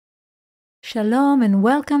Shalom and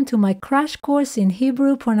welcome to my crash course in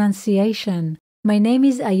Hebrew pronunciation. My name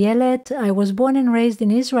is Ayelet. I was born and raised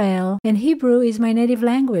in Israel, and Hebrew is my native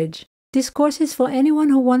language. This course is for anyone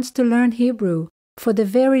who wants to learn Hebrew, for the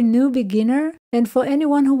very new beginner, and for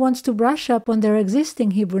anyone who wants to brush up on their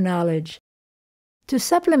existing Hebrew knowledge. To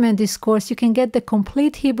supplement this course, you can get the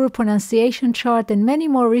complete Hebrew pronunciation chart and many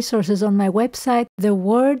more resources on my website,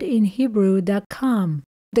 TheWORDinHEBREW.com.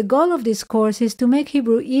 The goal of this course is to make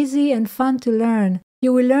Hebrew easy and fun to learn.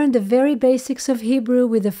 You will learn the very basics of Hebrew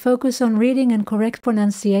with a focus on reading and correct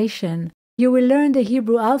pronunciation. You will learn the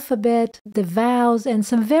Hebrew alphabet, the vowels, and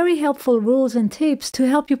some very helpful rules and tips to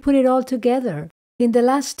help you put it all together. In the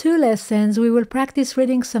last 2 lessons, we will practice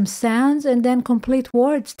reading some sounds and then complete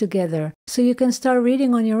words together, so you can start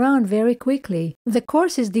reading on your own very quickly. The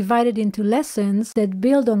course is divided into lessons that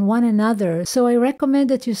build on one another, so I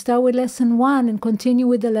recommend that you start with lesson 1 and continue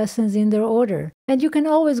with the lessons in their order. And you can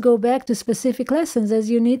always go back to specific lessons as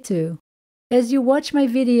you need to. As you watch my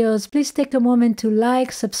videos, please take a moment to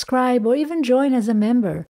like, subscribe, or even join as a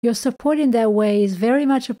member. Your support in that way is very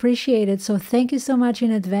much appreciated, so thank you so much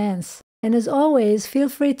in advance. And as always, feel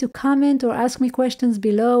free to comment or ask me questions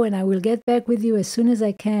below and I will get back with you as soon as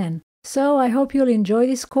I can. So I hope you'll enjoy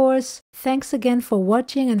this course. Thanks again for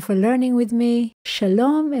watching and for learning with me.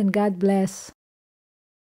 Shalom and God bless.